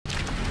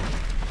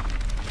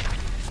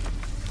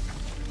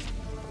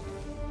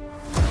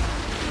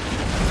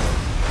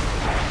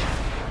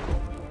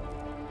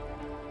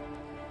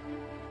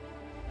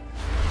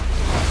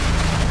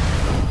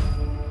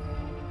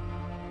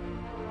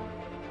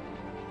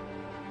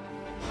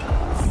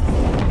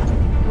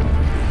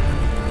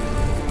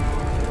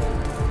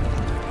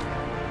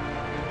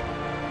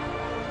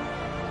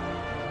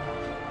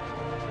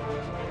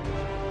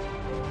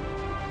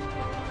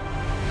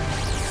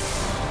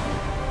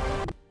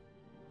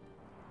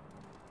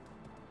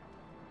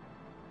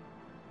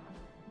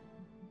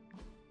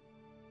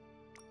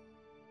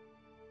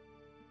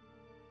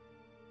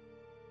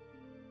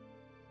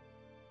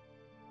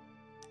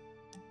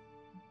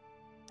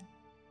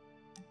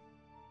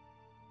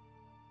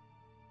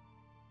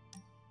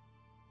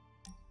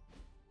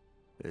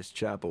This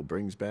chapel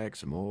brings back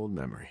some old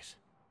memories.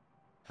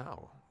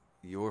 How?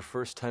 Your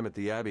first time at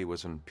the Abbey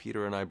was when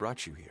Peter and I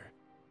brought you here.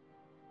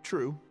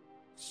 True.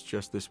 It's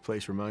just this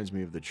place reminds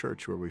me of the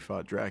church where we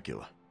fought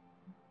Dracula.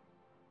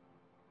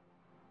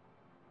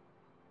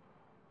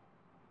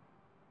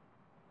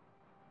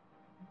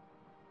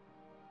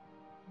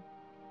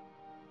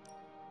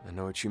 I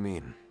know what you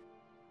mean.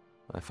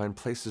 I find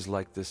places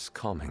like this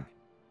calming.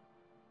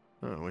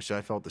 I wish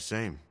I felt the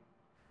same.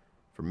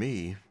 For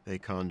me, they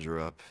conjure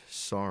up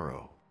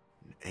sorrow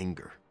and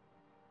anger.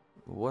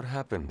 What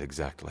happened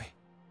exactly?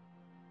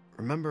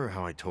 Remember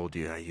how I told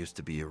you I used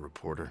to be a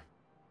reporter?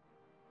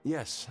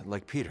 Yes,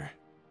 like Peter.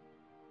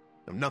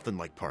 I'm nothing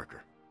like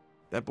Parker.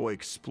 That boy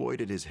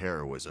exploited his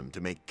heroism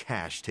to make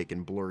cash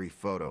taking blurry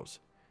photos.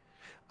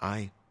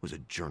 I was a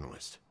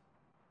journalist.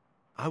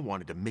 I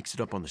wanted to mix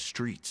it up on the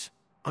streets,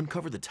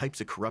 uncover the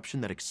types of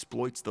corruption that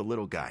exploits the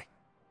little guy,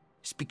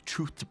 speak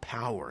truth to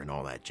power and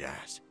all that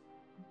jazz.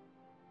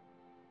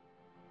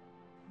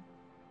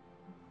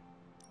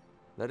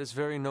 That is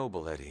very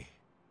noble, Eddie.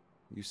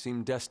 You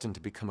seem destined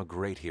to become a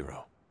great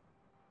hero.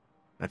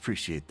 I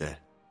appreciate that.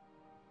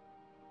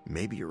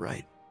 Maybe you're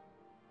right.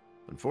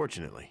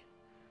 Unfortunately,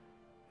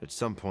 at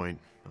some point,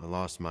 I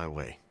lost my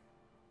way.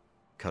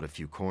 Cut a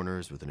few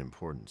corners with an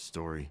important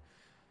story,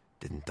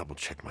 didn't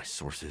double-check my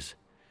sources,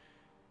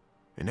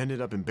 and ended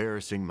up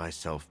embarrassing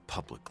myself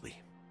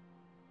publicly.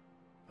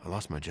 I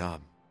lost my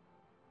job.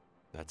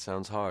 That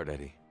sounds hard,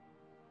 Eddie.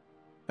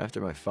 After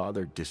my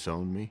father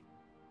disowned me,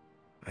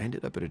 I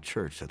ended up at a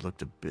church that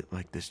looked a bit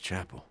like this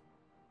chapel.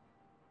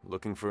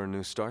 Looking for a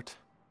new start?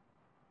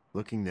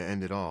 Looking to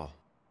end it all,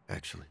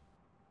 actually.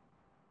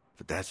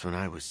 But that's when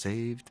I was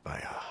saved by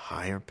a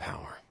higher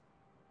power.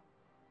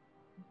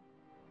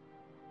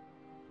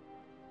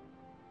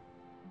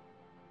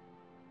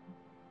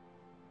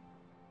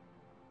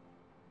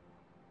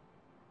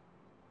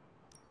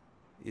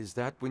 Is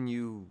that when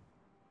you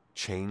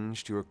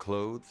changed your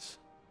clothes?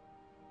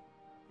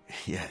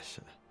 Yes.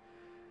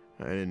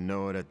 I didn't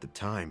know it at the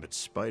time, but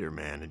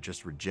Spider-Man had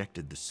just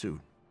rejected the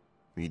suit.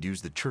 He'd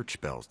used the church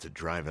bells to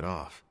drive it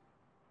off.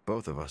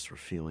 Both of us were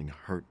feeling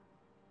hurt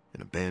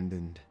and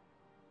abandoned.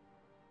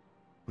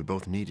 We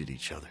both needed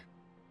each other.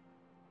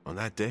 On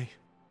that day,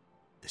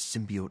 the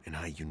symbiote and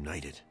I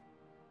united.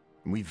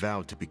 And we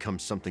vowed to become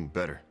something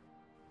better.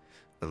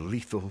 A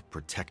lethal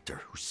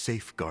protector who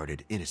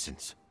safeguarded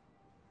innocence.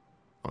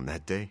 On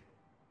that day,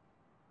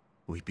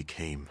 we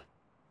became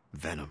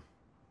Venom.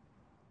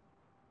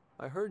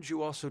 I heard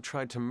you also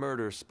tried to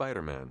murder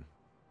Spider-Man.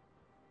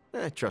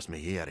 Trust me,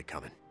 he had it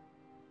coming.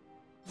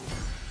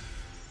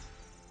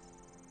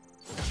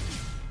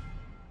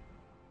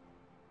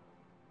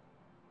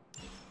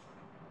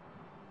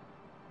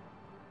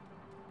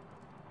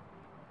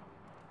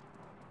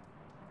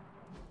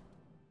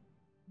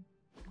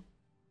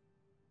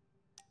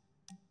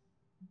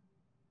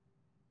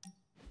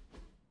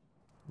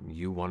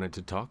 You wanted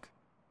to talk?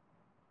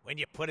 When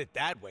you put it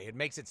that way, it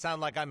makes it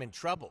sound like I'm in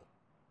trouble.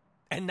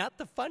 And not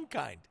the fun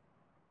kind.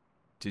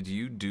 Did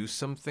you do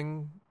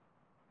something?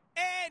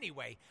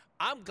 Anyway,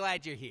 I'm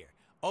glad you're here.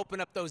 Open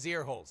up those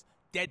ear holes.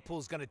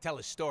 Deadpool's gonna tell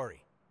a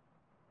story.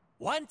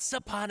 Once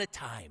upon a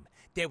time,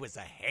 there was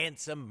a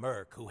handsome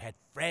merc who had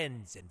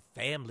friends and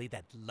family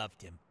that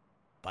loved him.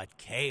 But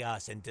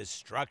chaos and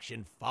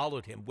destruction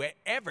followed him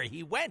wherever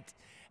he went,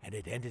 and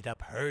it ended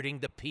up hurting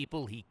the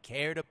people he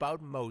cared about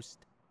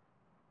most.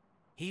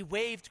 He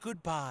waved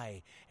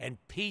goodbye and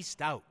peaced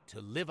out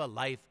to live a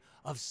life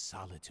of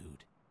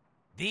solitude.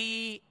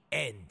 The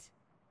end.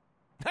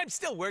 I'm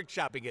still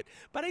workshopping it,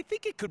 but I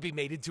think it could be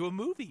made into a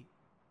movie.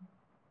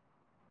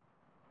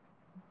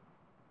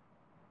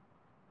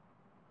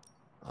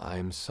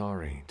 I'm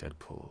sorry,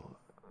 Deadpool.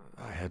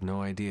 I had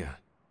no idea.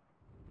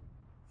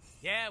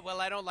 Yeah, well,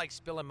 I don't like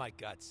spilling my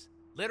guts.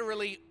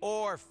 Literally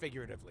or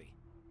figuratively.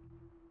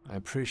 I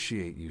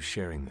appreciate you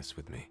sharing this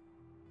with me.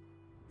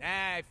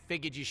 I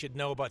figured you should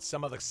know about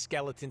some of the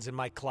skeletons in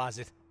my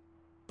closet.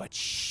 But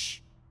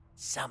shh,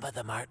 some of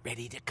them aren't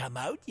ready to come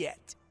out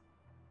yet.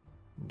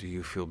 Do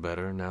you feel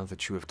better now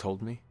that you have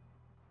told me?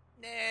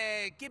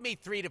 Give me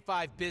 3 to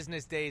 5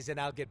 business days and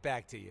I'll get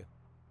back to you.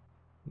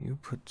 You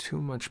put too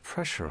much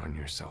pressure on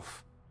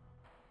yourself.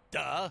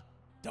 Duh,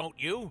 don't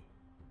you?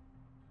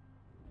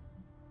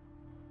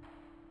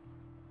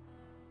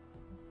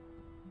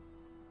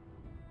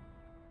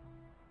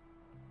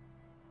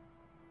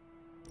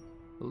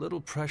 A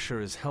little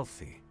pressure is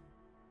healthy.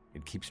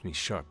 It keeps me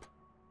sharp.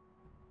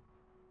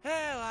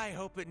 Well, I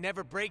hope it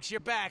never breaks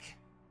your back.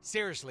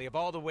 Seriously, of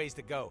all the ways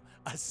to go,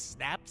 a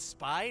snapped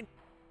spine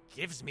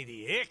gives me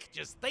the ick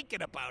just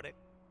thinking about it.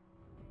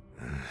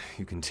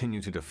 You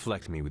continue to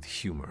deflect me with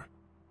humor.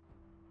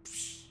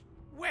 Psh,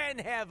 when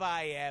have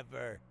I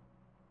ever?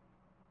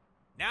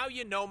 Now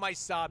you know my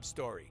sob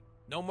story.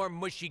 No more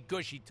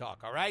mushy-gushy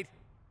talk, all right?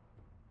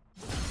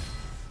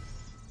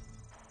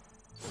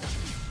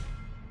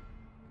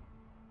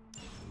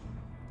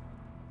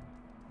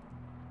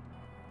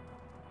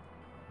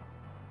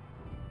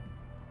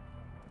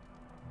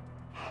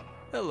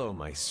 Hello,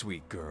 my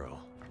sweet girl.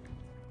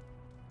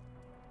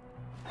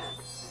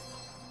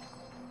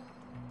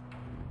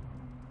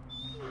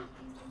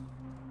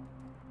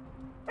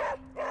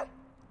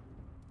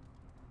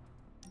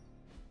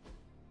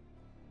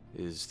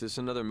 Is this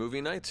another movie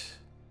night?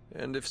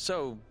 And if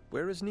so,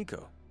 where is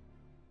Nico?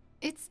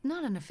 It's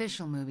not an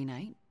official movie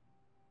night.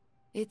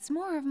 It's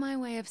more of my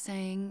way of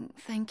saying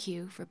thank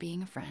you for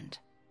being a friend.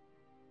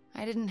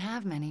 I didn't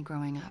have many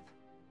growing up.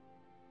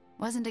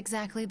 Wasn't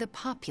exactly the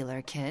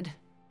popular kid,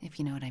 if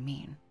you know what I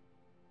mean.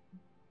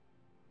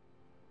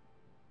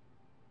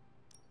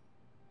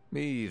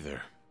 Me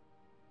either.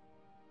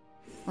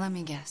 Let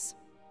me guess.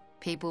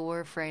 People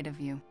were afraid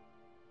of you.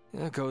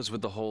 That goes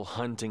with the whole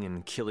hunting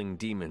and killing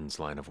demons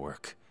line of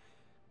work.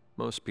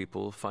 Most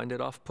people find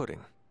it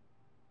off-putting.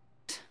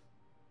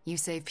 You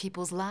save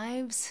people's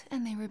lives,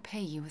 and they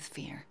repay you with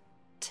fear.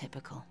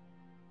 Typical.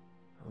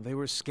 They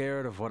were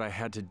scared of what I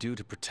had to do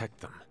to protect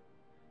them.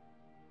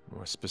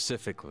 More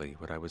specifically,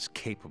 what I was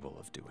capable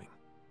of doing.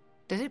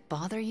 Did it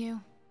bother you,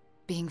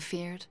 being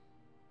feared?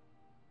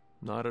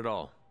 Not at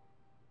all.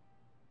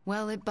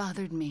 Well, it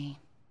bothered me.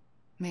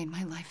 Made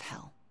my life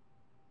hell.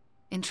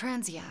 In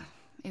Transia,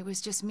 it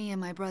was just me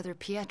and my brother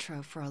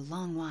Pietro for a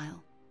long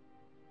while.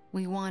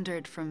 We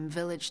wandered from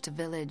village to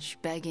village,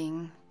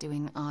 begging,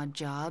 doing odd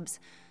jobs,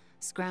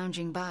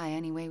 scrounging by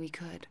any way we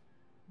could.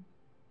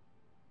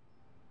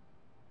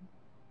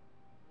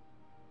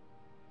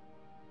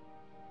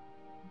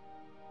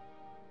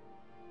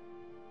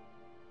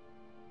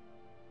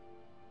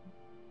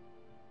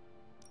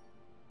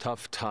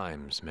 Tough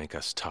times make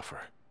us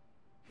tougher.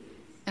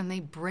 And they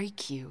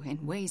break you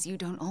in ways you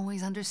don't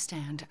always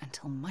understand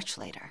until much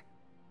later.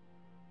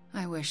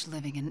 I wish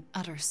living in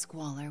utter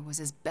squalor was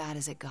as bad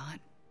as it got.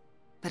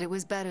 But it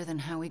was better than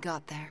how we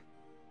got there.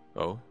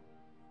 Oh?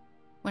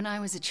 When I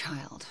was a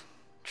child,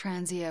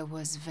 Transia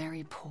was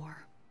very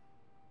poor.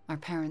 Our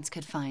parents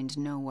could find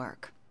no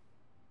work.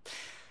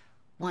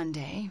 One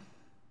day,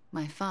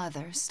 my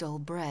father stole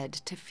bread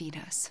to feed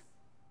us.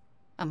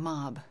 A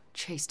mob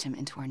chased him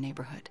into our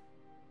neighborhood.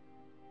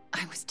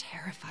 I was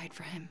terrified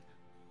for him.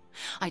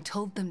 I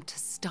told them to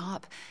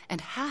stop, and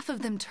half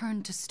of them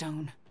turned to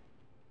stone.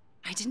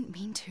 I didn't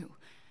mean to.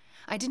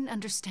 I didn't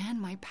understand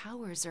my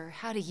powers or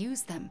how to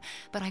use them,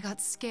 but I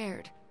got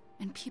scared,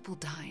 and people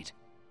died.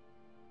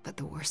 But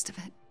the worst of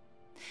it,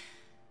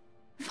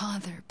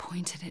 Father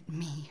pointed at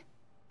me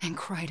and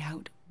cried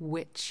out,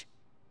 "Witch."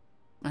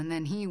 And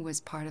then he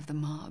was part of the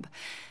mob,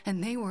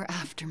 and they were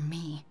after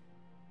me.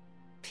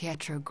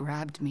 Pietro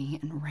grabbed me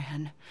and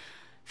ran,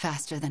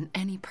 faster than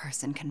any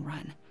person can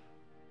run.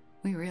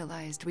 We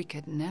realized we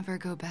could never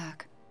go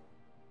back.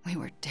 We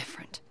were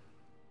different,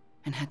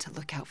 and had to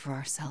look out for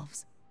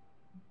ourselves.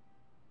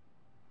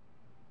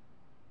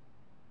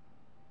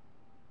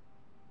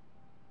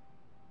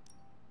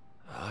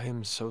 I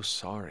am so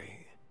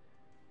sorry.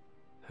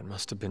 That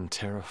must have been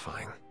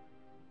terrifying.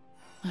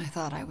 I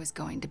thought I was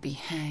going to be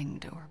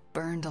hanged or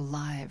burned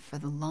alive for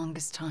the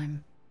longest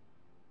time.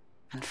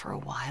 And for a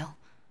while,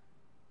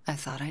 I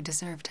thought I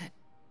deserved it.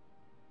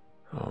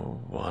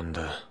 Oh,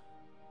 Wanda.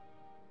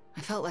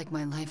 I felt like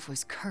my life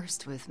was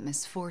cursed with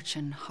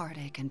misfortune,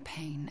 heartache, and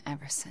pain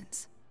ever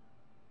since.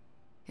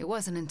 It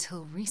wasn't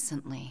until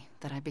recently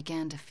that I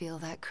began to feel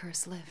that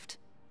curse lift.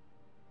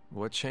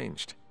 What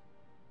changed?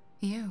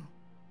 You.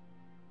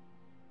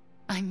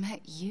 I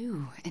met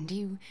you, and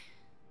you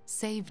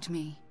saved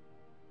me.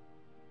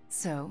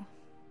 So,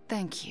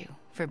 thank you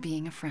for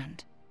being a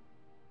friend.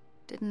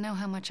 Didn't know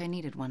how much I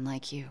needed one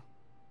like you.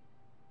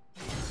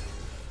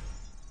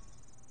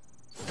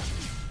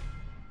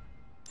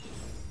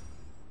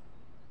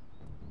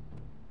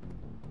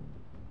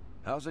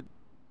 How's it?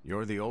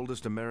 You're the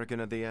oldest American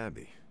at the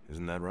Abbey,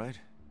 isn't that right?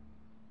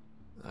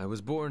 I was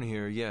born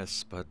here,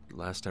 yes, but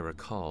last I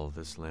recall,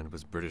 this land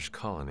was British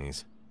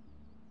colonies.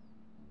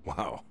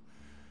 Wow.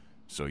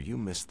 So you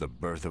missed the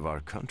birth of our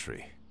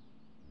country.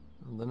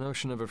 The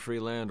notion of a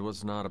free land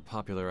was not a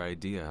popular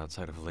idea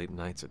outside of late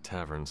nights at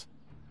taverns.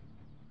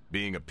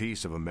 Being a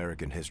piece of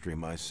American history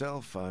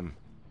myself, I'm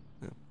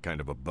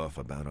kind of a buff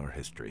about our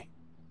history.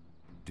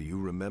 Do you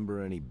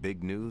remember any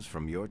big news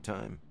from your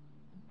time?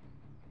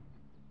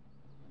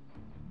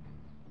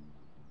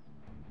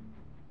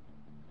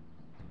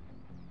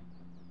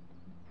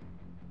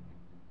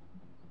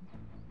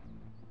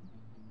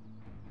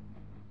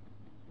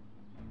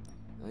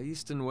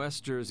 East and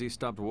West Jersey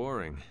stopped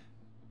warring.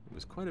 It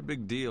was quite a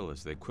big deal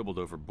as they quibbled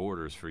over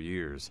borders for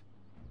years.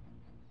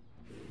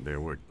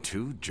 There were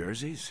two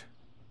Jerseys?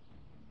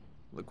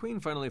 The Queen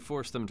finally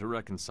forced them to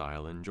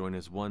reconcile and join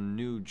as one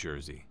new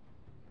Jersey.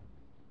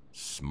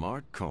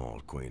 Smart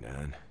call, Queen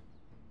Anne.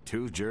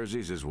 Two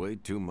Jerseys is way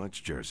too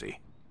much Jersey.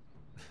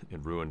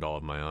 It ruined all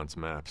of my aunt's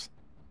maps.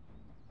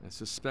 I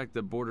suspect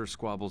the border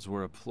squabbles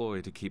were a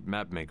ploy to keep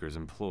mapmakers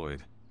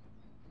employed.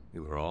 We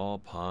were all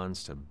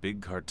pawns to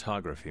big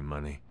cartography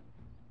money.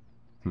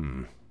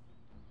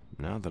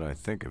 Now that I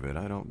think of it,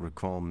 I don't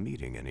recall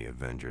meeting any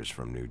Avengers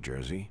from New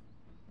Jersey.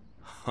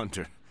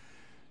 Hunter,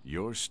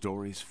 your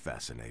stories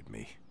fascinate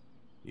me.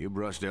 You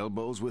brushed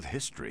elbows with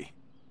history.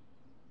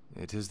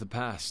 It is the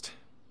past.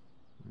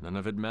 None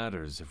of it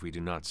matters if we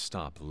do not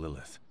stop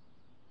Lilith.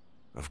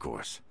 Of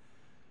course.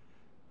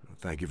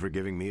 Thank you for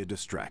giving me a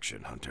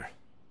distraction, Hunter.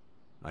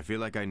 I feel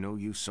like I know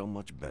you so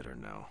much better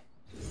now.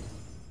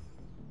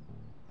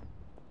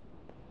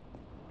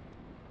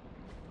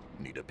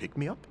 Need a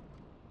pick-me-up?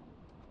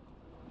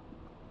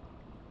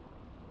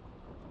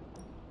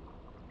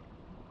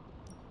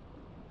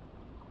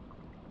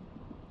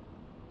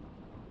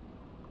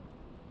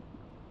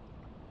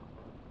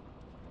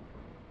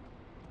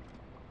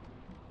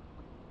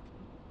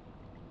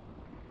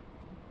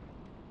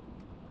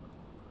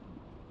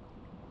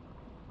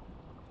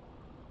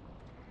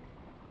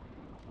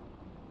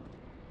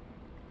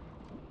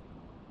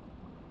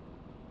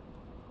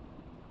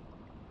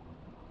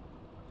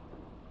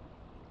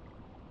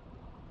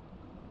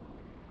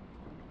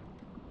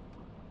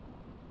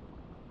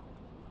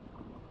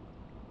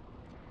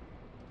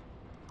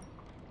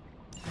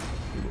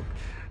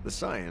 The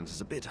science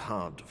is a bit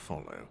hard to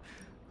follow.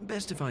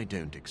 Best if I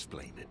don't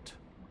explain it.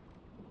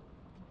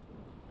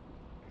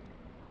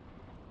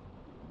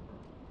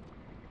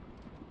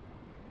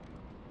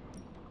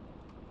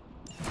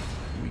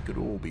 We could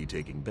all be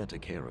taking better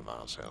care of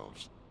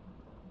ourselves.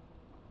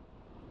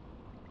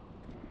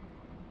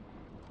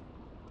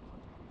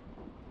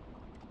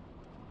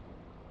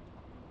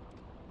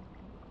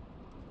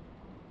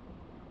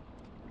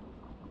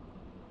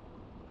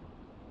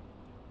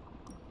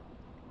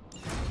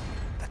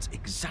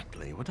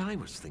 Exactly what I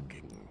was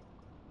thinking.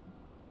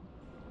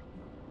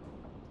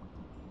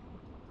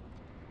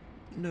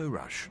 No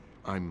rush.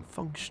 I'm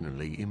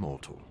functionally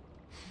immortal.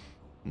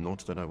 Not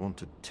that I want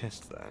to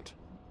test that.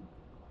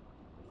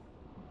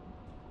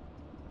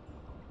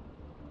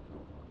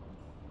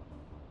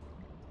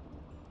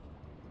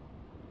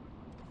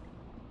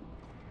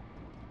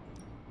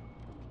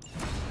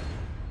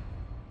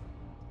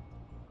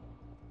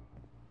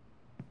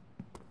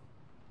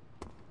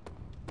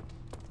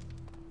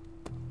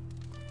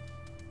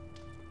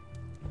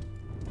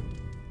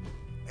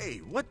 Hey,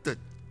 what the...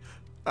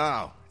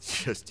 Oh,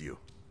 it's just you.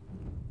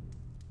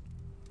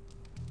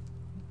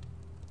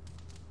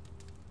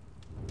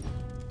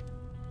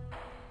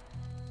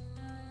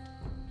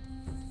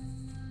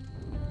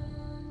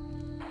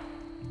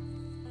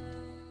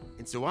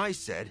 And so I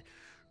said,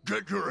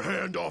 "Get your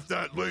hand off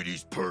that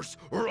lady's purse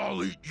or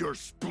I'll eat your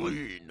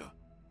spleen."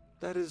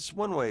 That is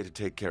one way to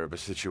take care of a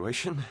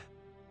situation.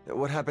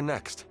 What happened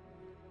next?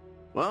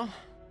 Well,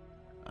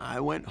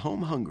 I went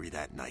home hungry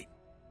that night.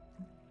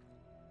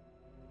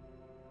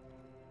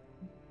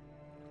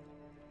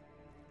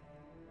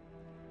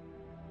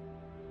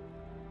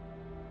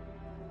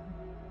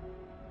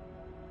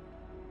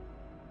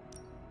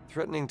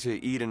 Threatening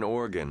to eat an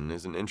organ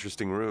is an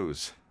interesting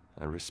ruse.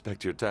 I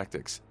respect your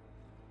tactics.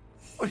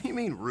 What do you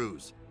mean,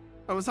 ruse?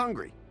 I was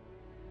hungry.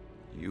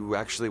 You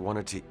actually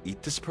wanted to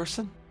eat this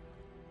person?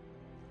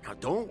 Now,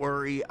 don't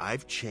worry,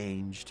 I've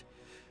changed.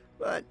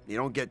 But you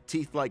don't get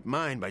teeth like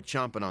mine by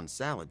chomping on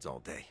salads all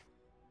day.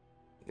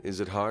 Is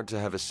it hard to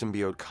have a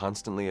symbiote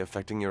constantly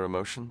affecting your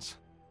emotions?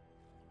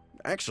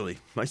 Actually,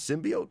 my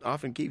symbiote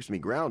often keeps me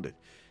grounded.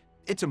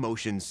 Its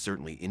emotions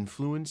certainly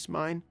influence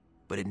mine,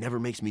 but it never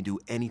makes me do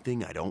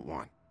anything I don't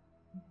want.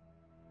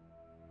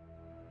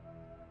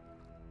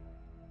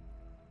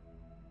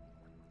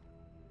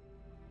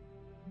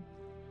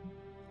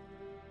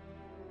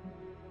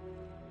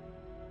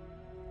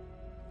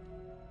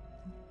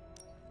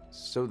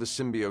 So the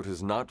symbiote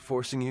is not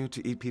forcing you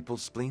to eat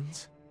people's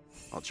spleens?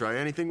 I'll try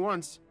anything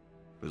once,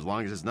 as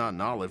long as it's not an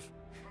olive.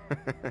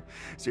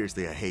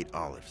 Seriously, I hate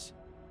olives.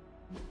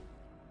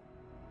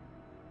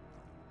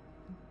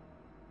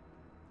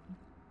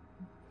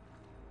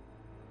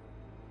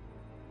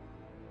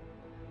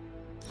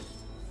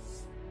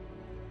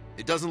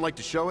 It doesn't like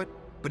to show it,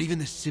 but even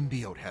the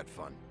symbiote had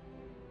fun.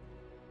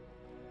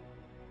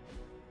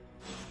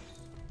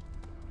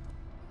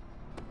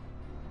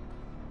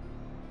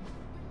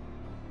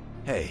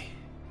 Hey,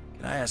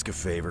 can I ask a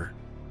favor?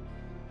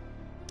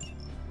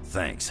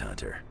 Thanks,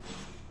 Hunter.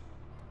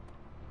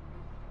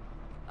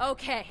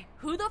 Okay,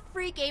 who the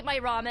freak ate my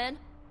ramen?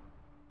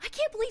 I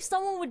can't believe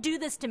someone would do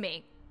this to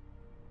me.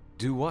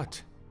 Do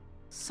what?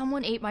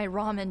 Someone ate my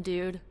ramen,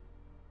 dude.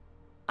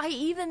 I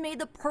even made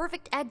the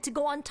perfect egg to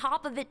go on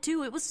top of it,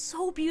 too. It was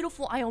so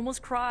beautiful, I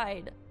almost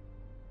cried.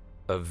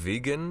 A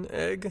vegan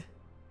egg?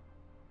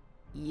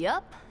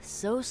 Yup,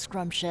 so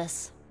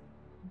scrumptious.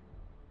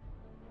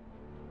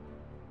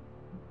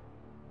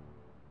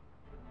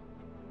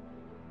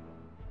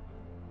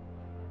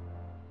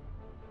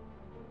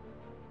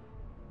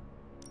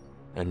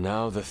 And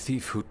now the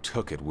thief who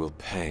took it will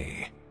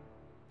pay.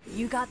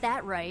 You got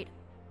that right.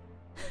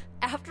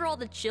 After all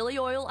the chili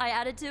oil I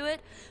added to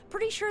it,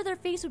 pretty sure their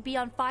face would be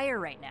on fire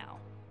right now.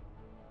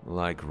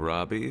 Like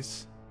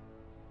Robbie's?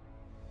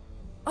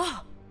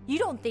 Oh, you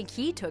don't think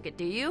he took it,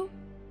 do you?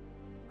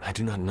 I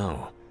do not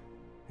know.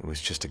 It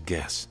was just a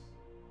guess.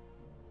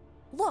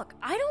 Look,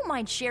 I don't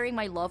mind sharing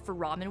my love for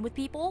ramen with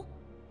people.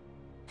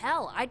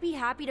 Hell, I'd be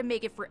happy to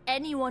make it for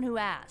anyone who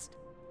asked.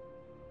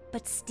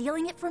 But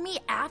stealing it from me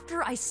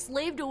after I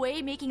slaved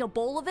away making a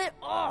bowl of it?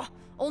 Ugh,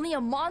 only a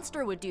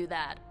monster would do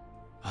that.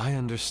 I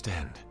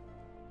understand.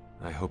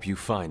 I hope you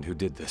find who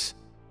did this.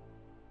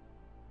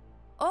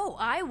 Oh,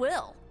 I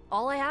will.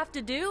 All I have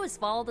to do is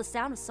follow the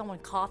sound of someone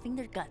coughing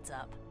their guts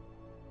up.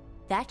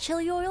 That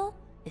chili oil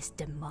is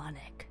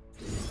demonic.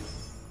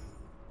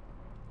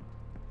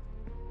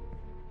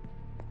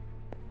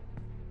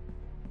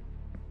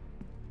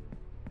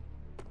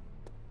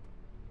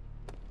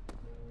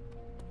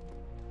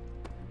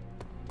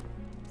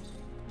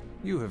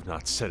 You have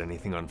not set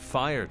anything on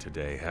fire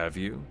today, have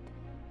you?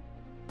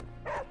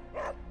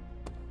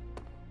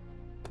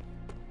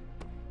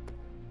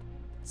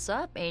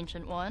 Sup,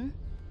 Ancient One?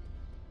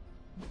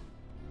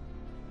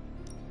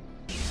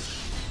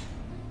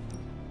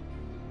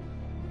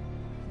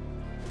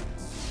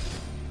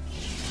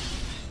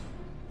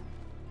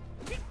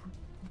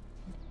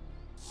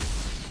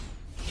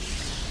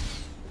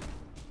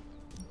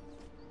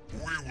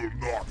 We will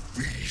not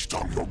feast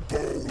on your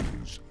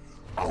bones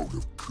out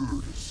of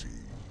courtesy.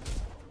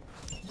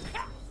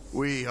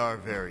 We are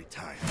very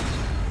tired.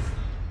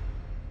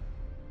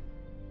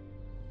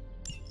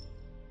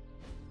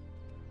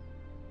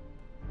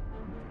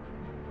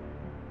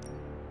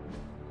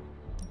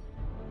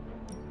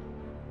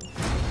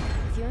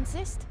 If you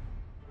insist.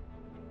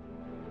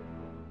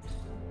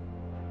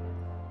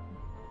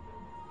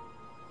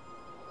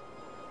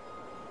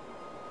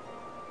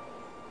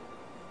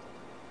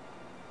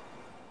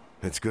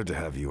 It's good to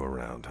have you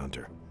around,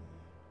 Hunter.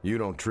 You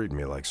don't treat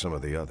me like some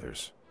of the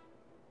others.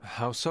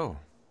 How so?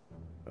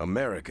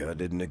 America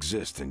didn't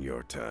exist in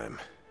your time.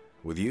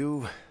 With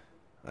you,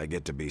 I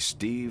get to be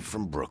Steve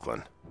from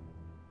Brooklyn.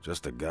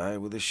 Just a guy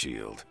with a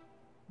shield.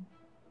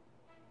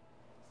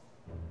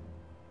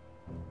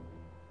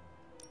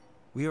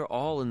 We are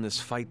all in this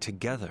fight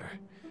together.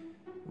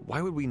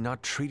 Why would we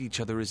not treat each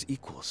other as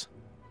equals?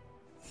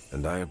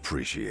 And I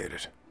appreciate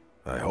it.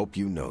 I hope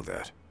you know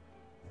that.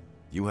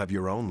 You have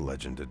your own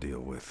legend to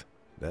deal with.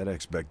 That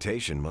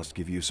expectation must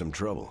give you some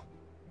trouble.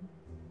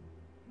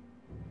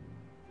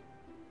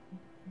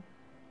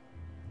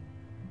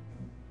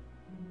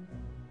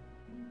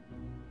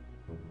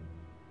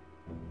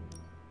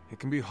 It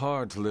can be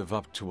hard to live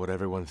up to what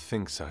everyone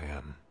thinks I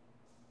am.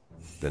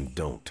 Then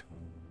don't.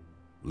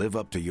 Live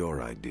up to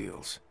your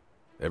ideals.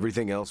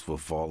 Everything else will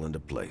fall into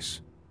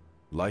place.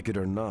 Like it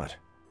or not,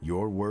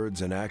 your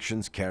words and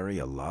actions carry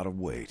a lot of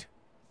weight.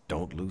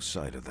 Don't lose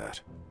sight of that.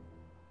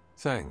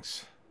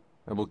 Thanks.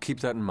 I will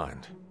keep that in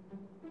mind.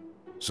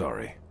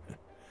 Sorry.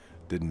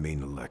 Didn't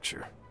mean to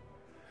lecture.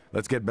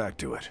 Let's get back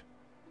to it.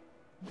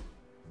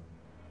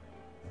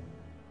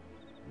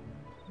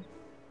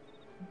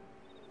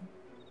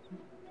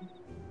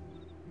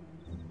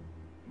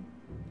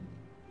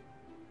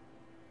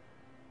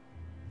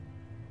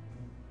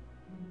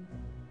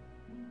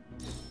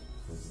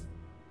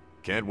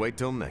 Can't wait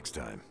till next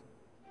time.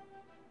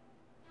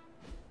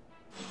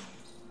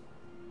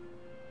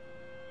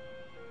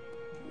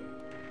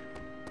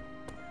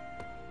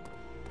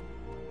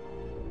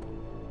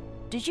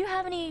 Did you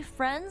have any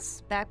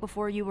friends back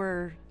before you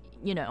were,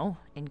 you know,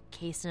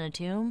 encased in a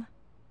tomb?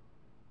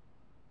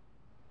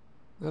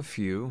 A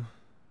few.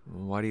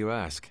 Why do you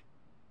ask?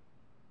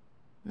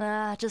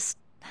 Nah, just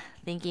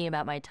thinking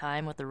about my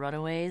time with the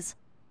Runaways.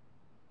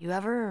 You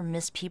ever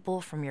miss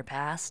people from your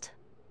past?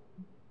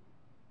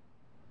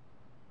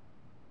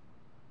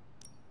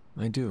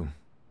 I do.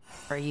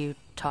 Are you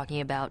talking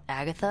about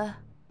Agatha?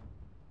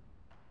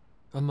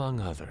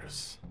 Among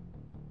others.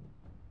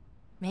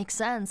 Makes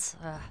sense.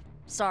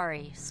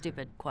 Sorry,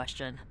 stupid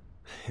question.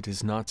 It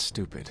is not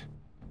stupid.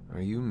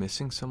 Are you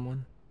missing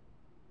someone?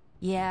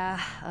 Yeah,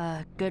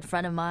 a good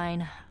friend of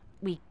mine.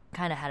 We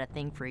kinda had a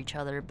thing for each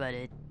other, but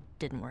it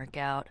didn't work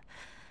out.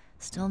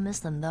 Still miss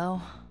them,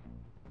 though.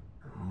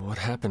 What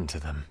happened to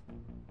them?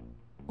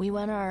 We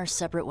went our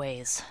separate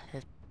ways.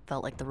 It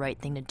felt like the right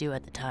thing to do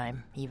at the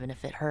time, even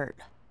if it hurt.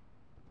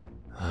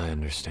 I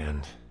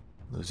understand.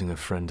 Losing a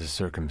friend to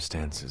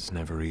circumstance is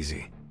never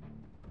easy.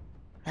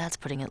 That's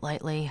putting it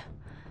lightly.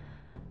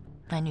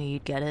 I knew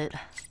you'd get it.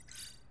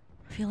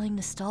 Feeling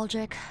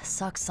nostalgic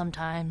sucks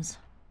sometimes.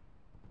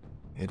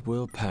 It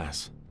will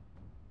pass.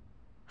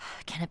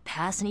 Can it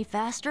pass any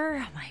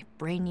faster? My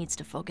brain needs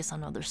to focus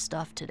on other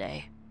stuff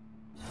today.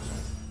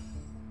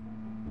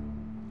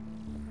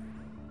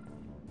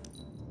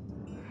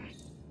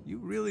 You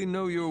really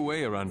know your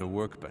way around a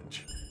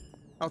workbench.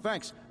 Oh,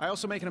 thanks. I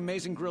also make an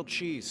amazing grilled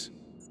cheese.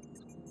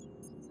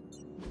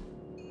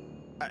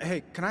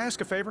 Hey, can I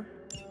ask a favor?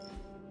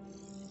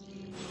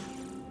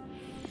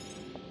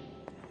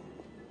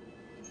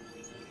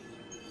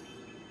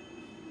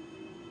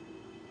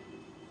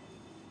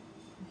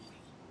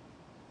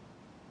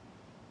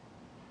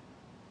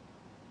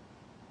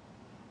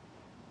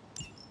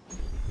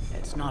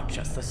 It's not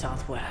just the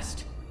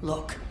Southwest.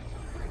 Look.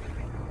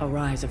 A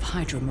rise of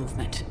Hydra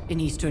movement in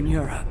Eastern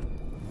Europe.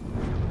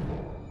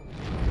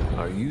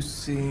 Are you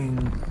seeing...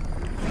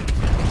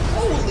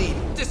 Holy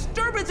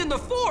disturbance in the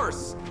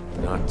Force!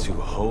 Not too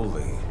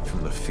holy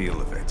from the feel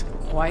of it.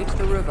 Quite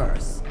the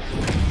reverse.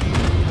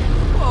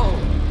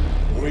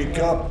 Whoa! Wake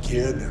up,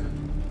 kid.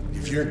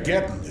 If you're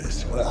getting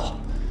this,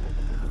 well,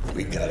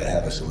 we gotta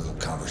have us a little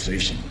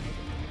conversation.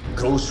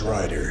 Ghost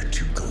Rider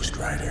to Ghost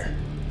Rider.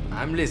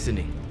 I'm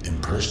listening. In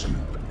person.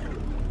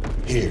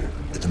 Here,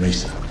 at the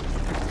Mesa.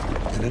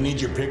 And I need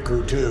your pit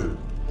crew too.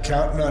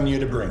 Counting on you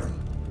to bring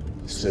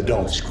them. So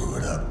don't screw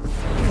it up.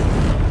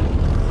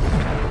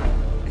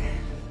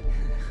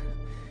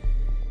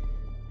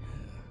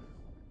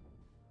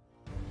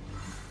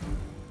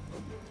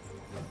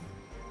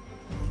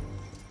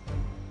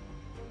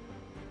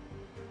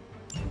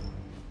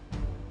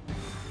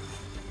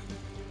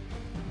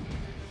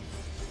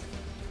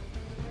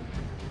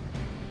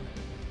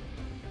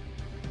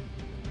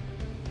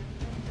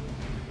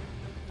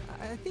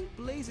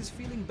 Blaze is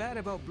feeling bad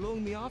about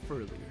blowing me off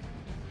earlier.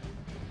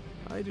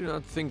 I do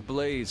not think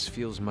Blaze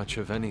feels much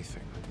of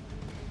anything.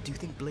 Do you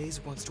think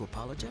Blaze wants to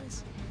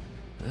apologize?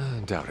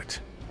 Doubt it.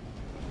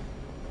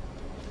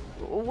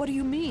 What do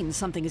you mean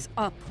something is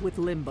up with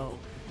Limbo?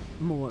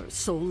 More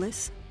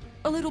soulless?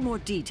 A little more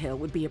detail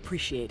would be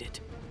appreciated.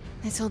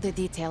 It's all the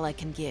detail I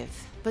can give.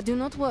 But do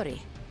not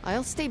worry.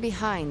 I'll stay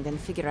behind and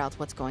figure out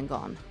what's going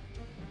on.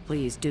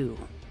 Please do.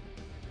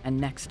 And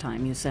next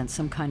time you sense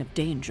some kind of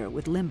danger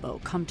with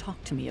Limbo, come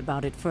talk to me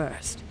about it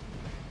first.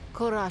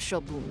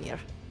 Korasho Bumir.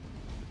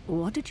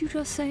 What did you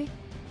just say?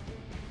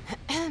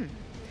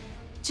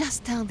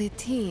 Just tell the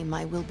team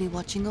I will be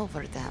watching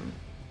over them.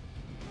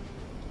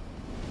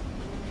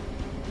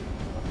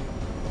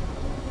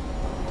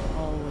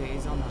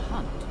 Always on the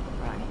hunt,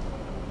 right?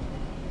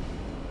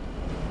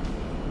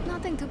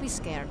 Nothing to be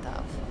scared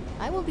of.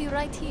 I will be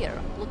right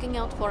here, looking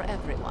out for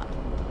everyone.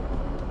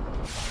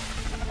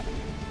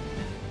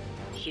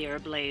 Hear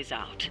Blaze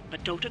out,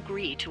 but don't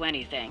agree to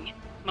anything.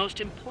 Most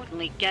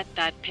importantly, get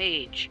that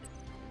page.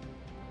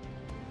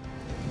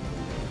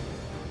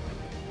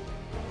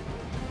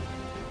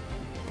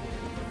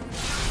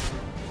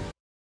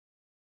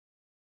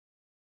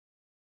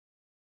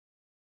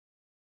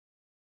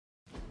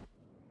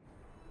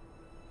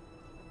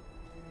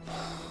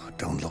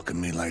 Don't look at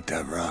me like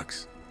that,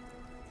 Rox.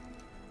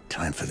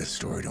 Time for this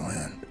story to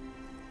end.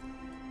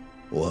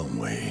 One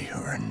way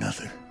or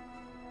another.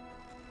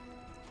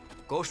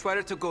 Ghost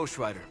Rider to Ghost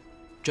Rider.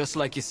 Just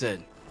like you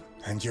said.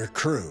 And your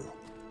crew.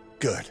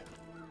 Good.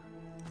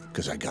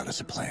 Because I got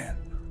us a plan.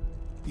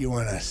 You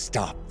want to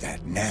stop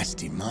that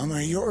nasty mama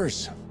of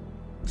yours?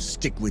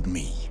 Stick with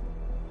me.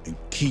 And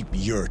keep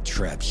your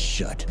traps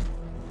shut.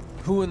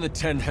 Who in the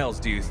 10 hells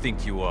do you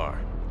think you are?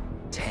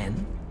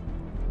 10?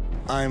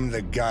 I'm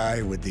the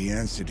guy with the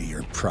answer to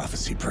your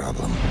prophecy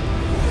problem.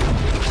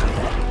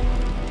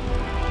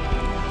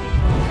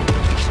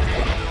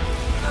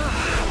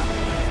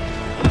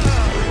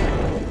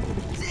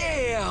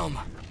 Damn!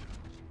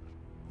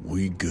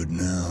 We good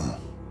now?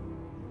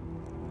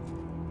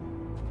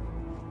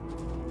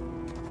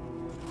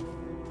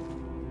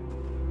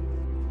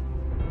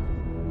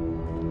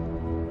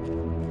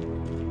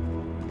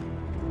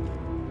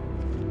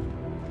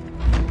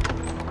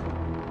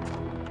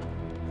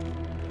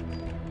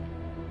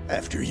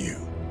 After you.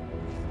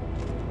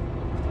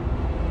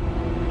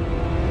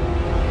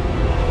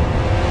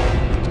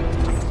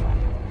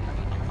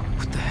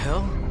 What the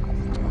hell?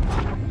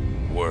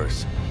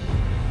 Worse.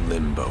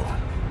 Limbo.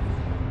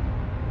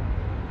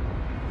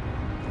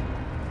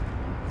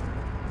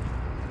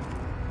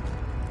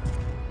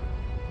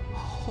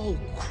 Oh,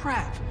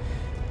 crap.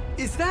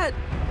 Is that...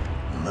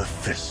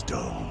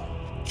 Mephisto.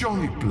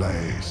 Johnny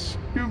Blaze,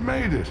 you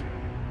made it.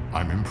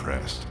 I'm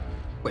impressed.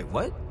 Wait,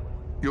 what?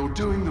 You're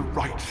doing the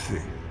right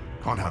thing.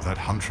 Can't have that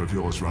hunter of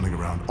yours running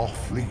around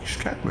off-leash,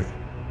 can we?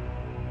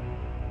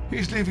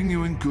 He's leaving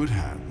you in good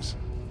hands.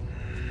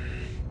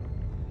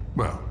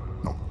 Well,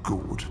 not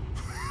good.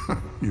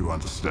 You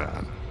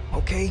understand.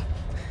 Okay,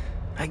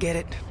 I get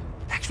it.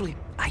 Actually,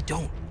 I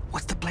don't.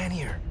 What's the plan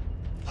here?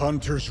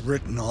 Hunter's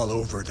written all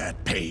over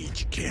that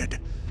page, kid.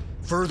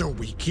 Further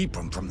we keep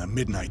him from the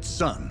midnight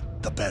sun,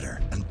 the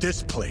better. And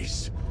this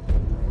place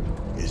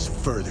is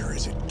further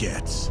as it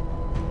gets.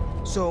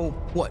 So,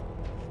 what?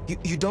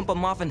 You dump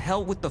him off in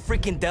hell with the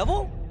freaking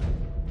devil?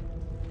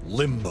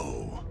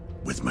 Limbo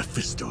with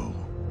Mephisto.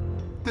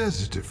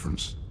 There's a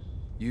difference.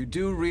 You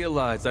do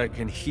realize I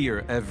can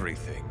hear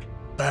everything.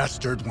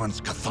 Bastard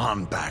wants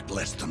Cathan back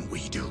less than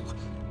we do.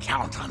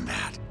 Count on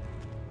that.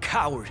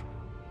 Coward.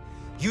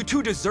 You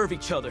two deserve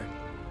each other.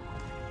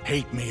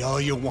 Hate me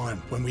all you want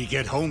when we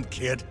get home,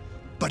 kid.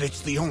 But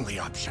it's the only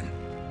option.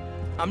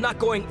 I'm not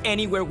going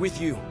anywhere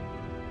with you.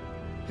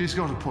 He's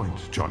got a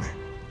point, Johnny.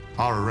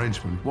 Our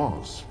arrangement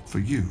was for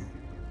you.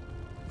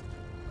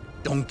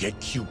 Don't get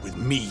cute with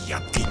me,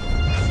 yuppie.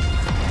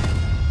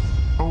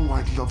 Oh,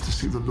 I'd love to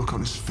see the look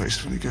on his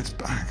face when he gets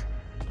back.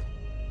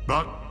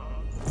 But,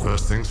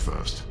 first things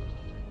first.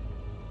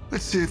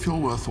 Let's see if you're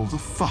worth all the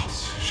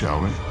fuss,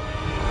 shall we?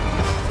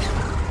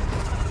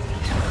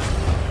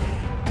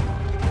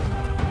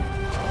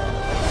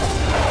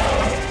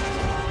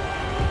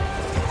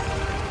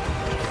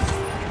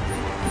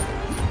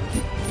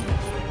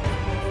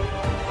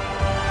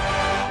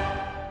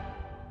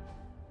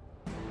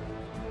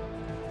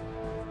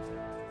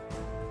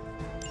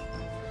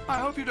 I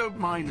hope you don't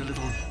mind a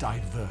little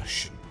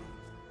diversion.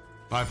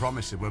 I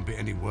promise it won't be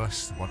any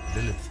worse than what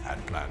Lilith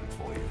had planned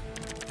for you.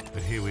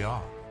 But here we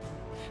are.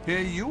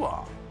 Here you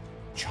are,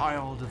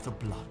 child of the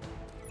blood.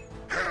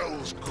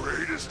 Hell's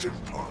greatest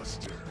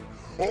imposter.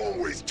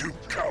 Always too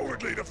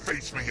cowardly to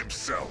face me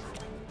himself.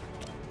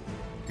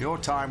 Your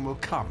time will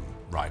come,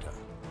 Ryder.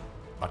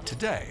 But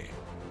today,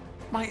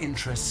 my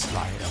interests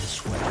lie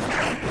elsewhere.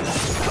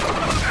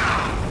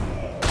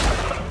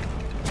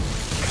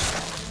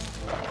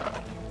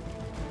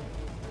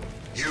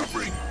 You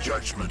bring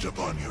judgment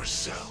upon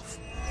yourself.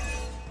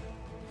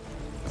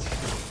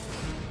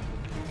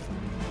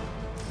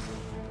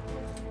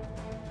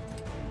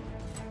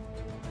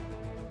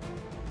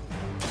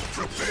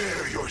 Prepare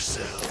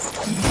yourself.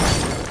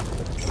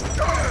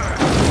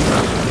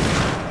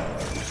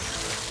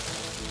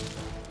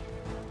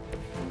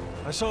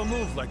 I saw a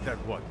move like that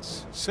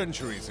once,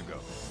 centuries ago.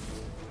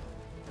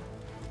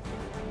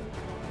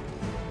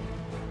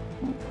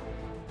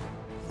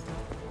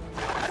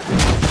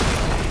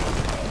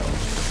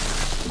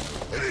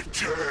 An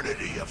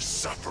eternity of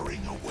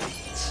suffering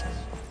awaits.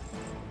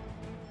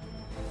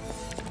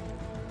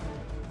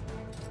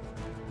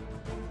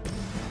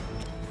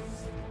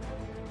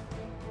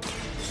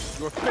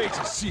 Your fate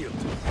is sealed.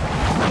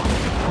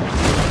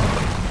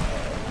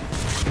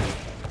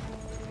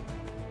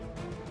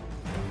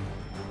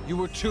 You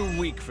were too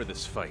weak for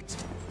this fight.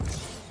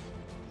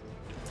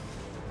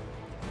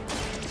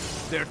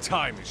 Their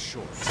time is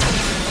short.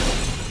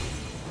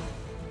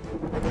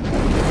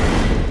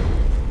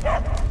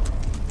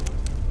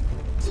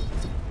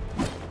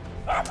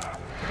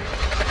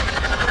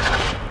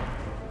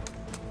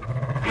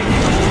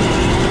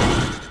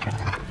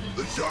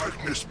 The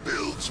darkness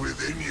builds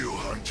within you,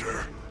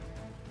 Hunter.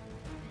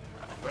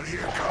 But here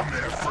come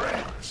their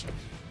friends.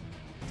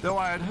 Though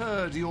I had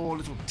heard your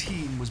little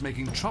team was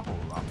making trouble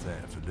up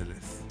there for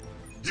Lilith.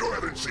 You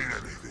haven't seen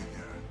anything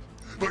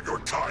yet, but your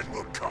time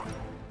will come.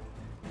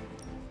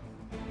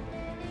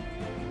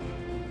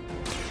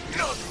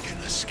 None can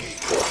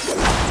escape.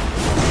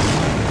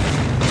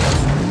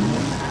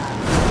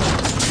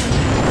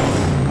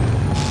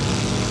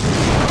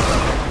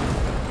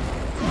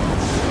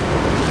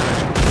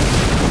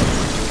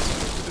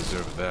 You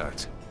deserve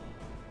that.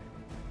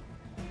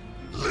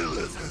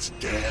 Lilith has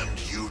damned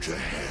you to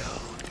hell.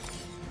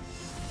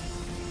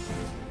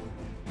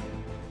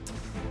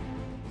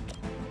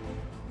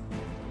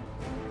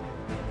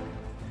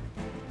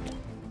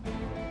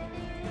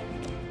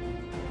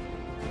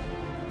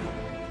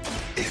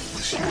 It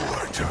was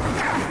your turn.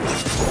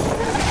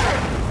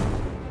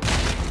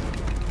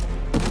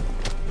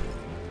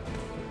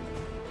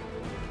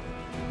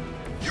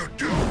 You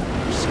do.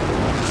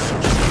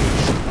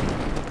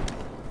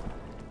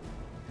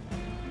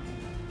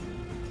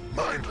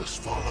 Mindless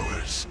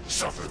followers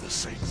suffer the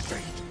same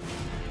fate.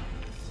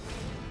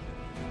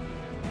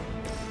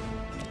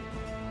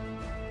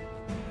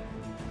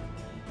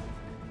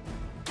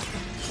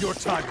 Your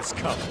time has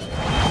come.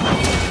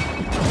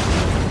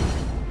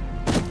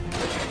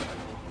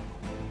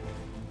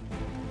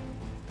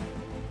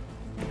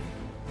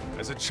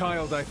 As a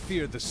child, I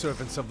feared the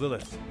servants of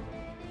Lilith.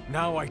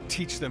 Now I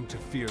teach them to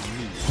fear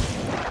me.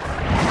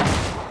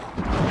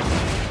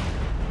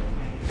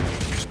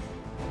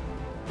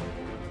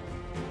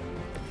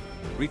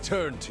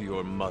 Return to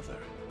your mother.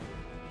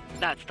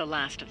 That's the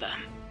last of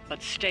them,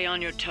 but stay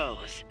on your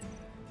toes.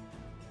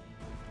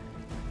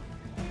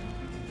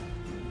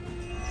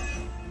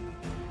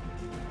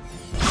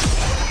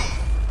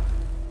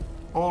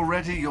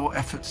 Already your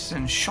efforts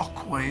send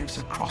shockwaves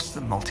across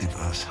the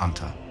multiverse,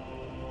 Hunter.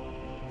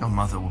 Your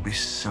mother will be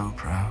so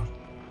proud.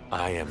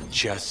 I am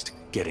just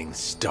getting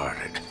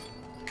started.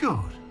 Good.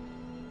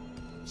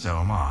 So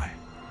am I.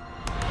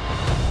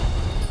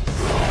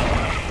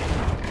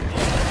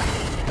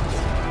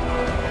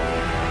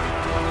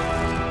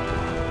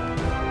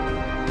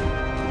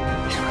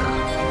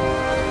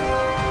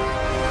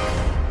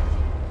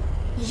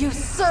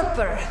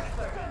 Usurper!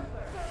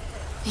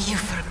 You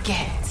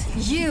forget.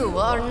 You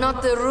are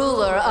not the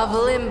ruler of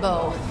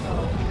Limbo.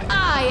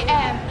 I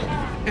am!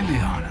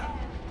 Ileana,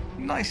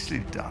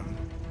 nicely done.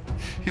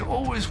 You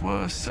always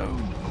were so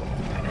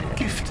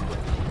gifted.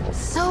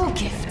 So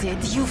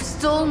gifted, you've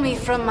stole me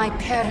from my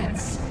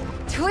parents.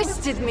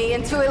 Twisted me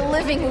into a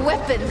living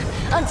weapon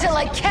until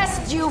I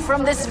cast you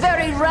from this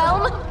very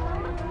realm?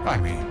 I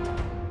mean,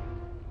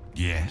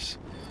 yes.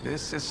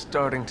 This is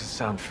starting to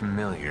sound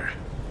familiar.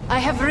 I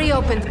have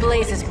reopened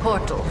Blaze's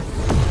portal,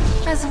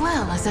 as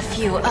well as a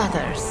few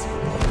others.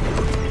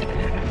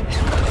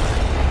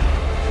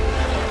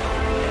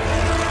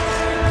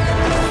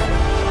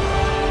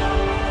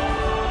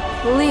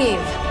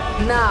 Leave,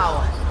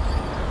 now.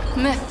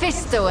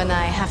 Mephisto and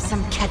I have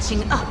some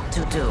catching up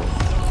to do.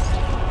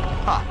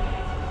 Ah,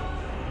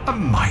 a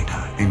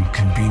minor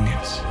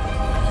inconvenience.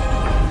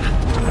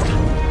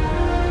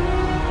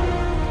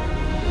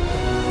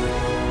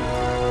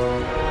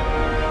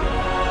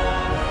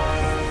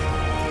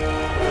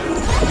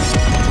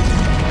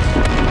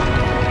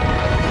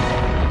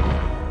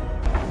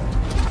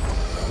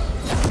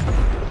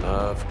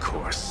 Of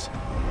course.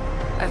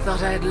 I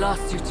thought I had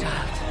lost you,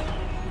 child.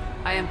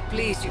 I am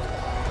pleased you...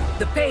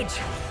 The page!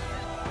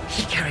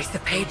 He carries the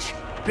page.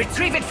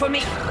 Retrieve it for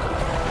me!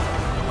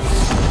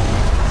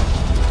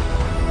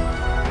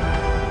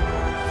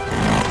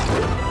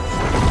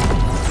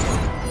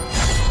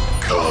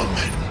 Come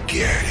and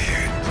get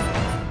it.